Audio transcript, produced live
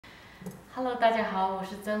Hello， 大家好，我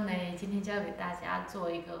是曾雷，今天教给大家做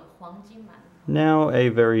一个黄金馒头。Now a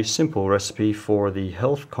very simple recipe for the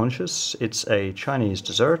health conscious. It's a Chinese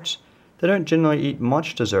dessert. They don't generally eat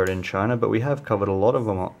much dessert in China, but we have covered a lot of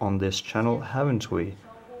them on this channel, haven't we?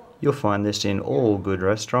 You'll find this in all good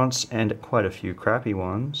restaurants and quite a few crappy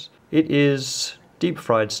ones. It is deep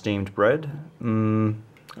fried steamed bread.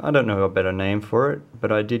 I don't know a better name for it,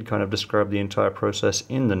 but I did kind of describe the entire process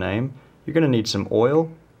in the name. You're going to need some oil,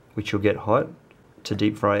 which you'll get hot, to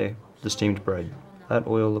deep fry the steamed bread. That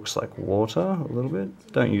oil looks like water a little bit.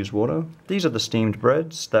 Don't use water. These are the steamed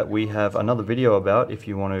breads that we have another video about. If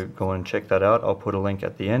you want to go and check that out, I'll put a link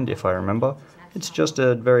at the end if I remember. It's just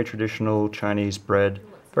a very traditional Chinese bread,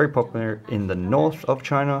 very popular in the north of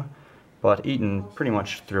China, but eaten pretty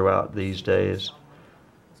much throughout these days.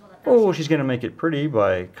 Oh, she's going to make it pretty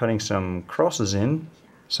by cutting some crosses in,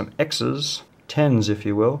 some X's, 10s if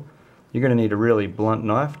you will. You're going to need a really blunt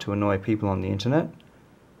knife to annoy people on the internet.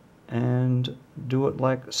 And do it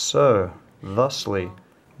like so, thusly.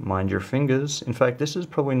 Mind your fingers. In fact, this is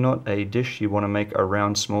probably not a dish you want to make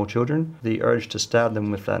around small children. The urge to stab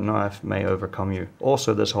them with that knife may overcome you.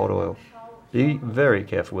 Also, there's hot oil. Be very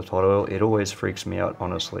careful with hot oil. It always freaks me out,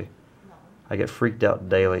 honestly. I get freaked out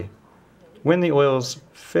daily. When the oil's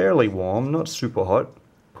fairly warm, not super hot,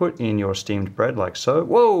 put in your steamed bread like so.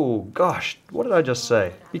 Whoa, gosh, what did I just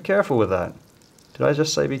say? Be careful with that. Did I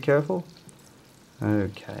just say be careful?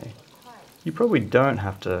 Okay. You probably don't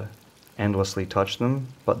have to endlessly touch them,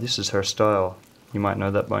 but this is her style. You might know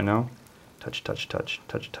that by now. Touch, touch, touch,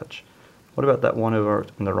 touch, touch. What about that one over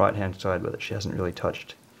on the right-hand side that she hasn't really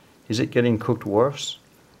touched? Is it getting cooked worse?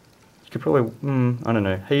 You could probably, I don't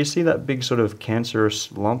know. Hey, you see that big sort of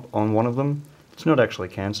cancerous lump on one of them? It's not actually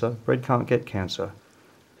cancer. Bread can't get cancer.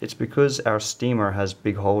 It's because our steamer has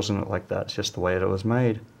big holes in it like that. It's just the way it was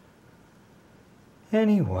made.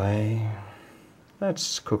 Anyway,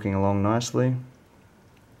 that's cooking along nicely.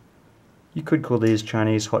 You could call these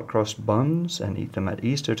Chinese hot cross buns and eat them at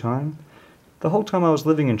Easter time. The whole time I was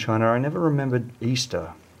living in China, I never remembered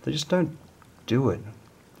Easter. They just don't do it.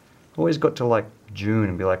 Always got to like June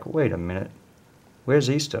and be like, wait a minute, where's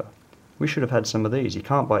Easter? We should have had some of these. You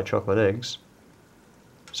can't buy chocolate eggs.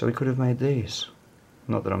 So we could have made these.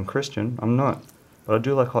 Not that I'm Christian, I'm not. But I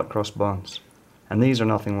do like hot cross buns. And these are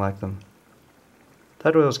nothing like them.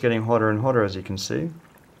 That oil's getting hotter and hotter, as you can see.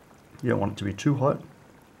 You don't want it to be too hot.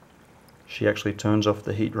 She actually turns off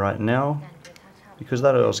the heat right now, because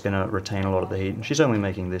that oil's going to retain a lot of the heat. And she's only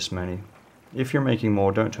making this many. If you're making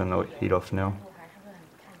more, don't turn the heat off now.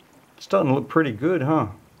 It's starting to look pretty good, huh?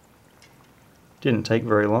 Didn't take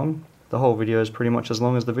very long. The whole video is pretty much as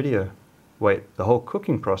long as the video. Wait, the whole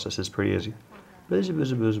cooking process is pretty easy. Buzz,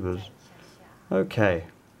 buzz, buzz, buzz. Okay,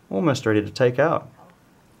 almost ready to take out.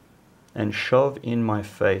 And shove in my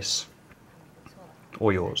face.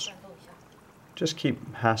 Or yours. Just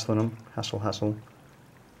keep hassling them. Hassle, hassle.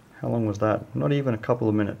 How long was that? Not even a couple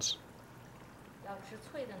of minutes.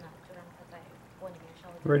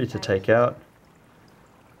 Ready to take out.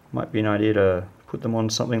 Might be an idea to put them on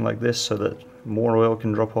something like this so that more oil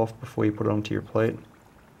can drop off before you put it onto your plate.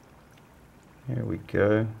 Here we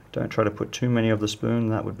go. Don't try to put too many of the spoon,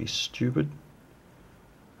 that would be stupid.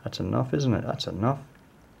 That's enough, isn't it? That's enough.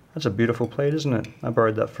 That's a beautiful plate, isn't it? I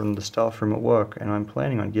borrowed that from the staff room at work, and I'm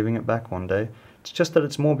planning on giving it back one day. It's just that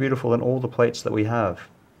it's more beautiful than all the plates that we have.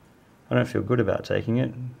 I don't feel good about taking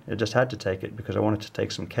it. I just had to take it because I wanted to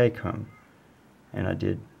take some cake home. And I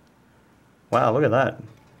did. Wow, look at that.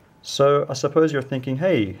 So, I suppose you're thinking,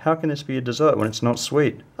 hey, how can this be a dessert when it's not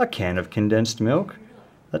sweet? A can of condensed milk?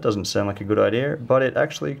 That doesn't sound like a good idea, but it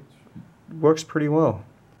actually works pretty well.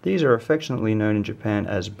 These are affectionately known in Japan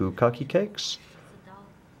as bukkake cakes.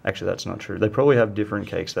 Actually, that's not true. They probably have different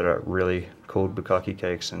cakes that are really called bukkake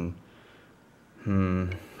cakes, and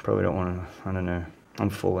probably don't want to, I don't know. I'm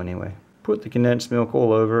full anyway. Put the condensed milk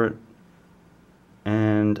all over it,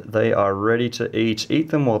 and they are ready to eat. Eat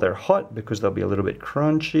them while they're hot because they'll be a little bit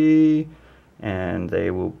crunchy, and they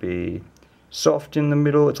will be soft in the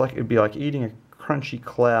middle. It'd be like eating a crunchy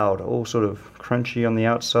cloud, all sort of crunchy on the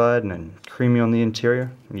outside and then creamy on the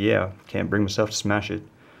interior. Yeah, can't bring myself to smash it.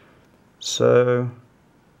 So,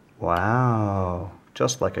 wow,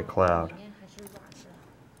 just like a cloud.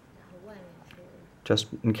 Just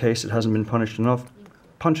in case it hasn't been punished enough,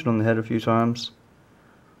 punch it on the head a few times.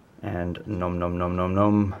 And nom nom nom nom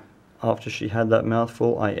nom. After she had that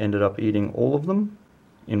mouthful, I ended up eating all of them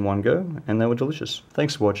in one go, and they were delicious.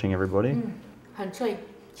 Thanks for watching, everybody. 很脆，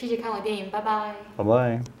谢谢看我电影，拜拜。Bye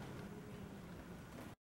bye.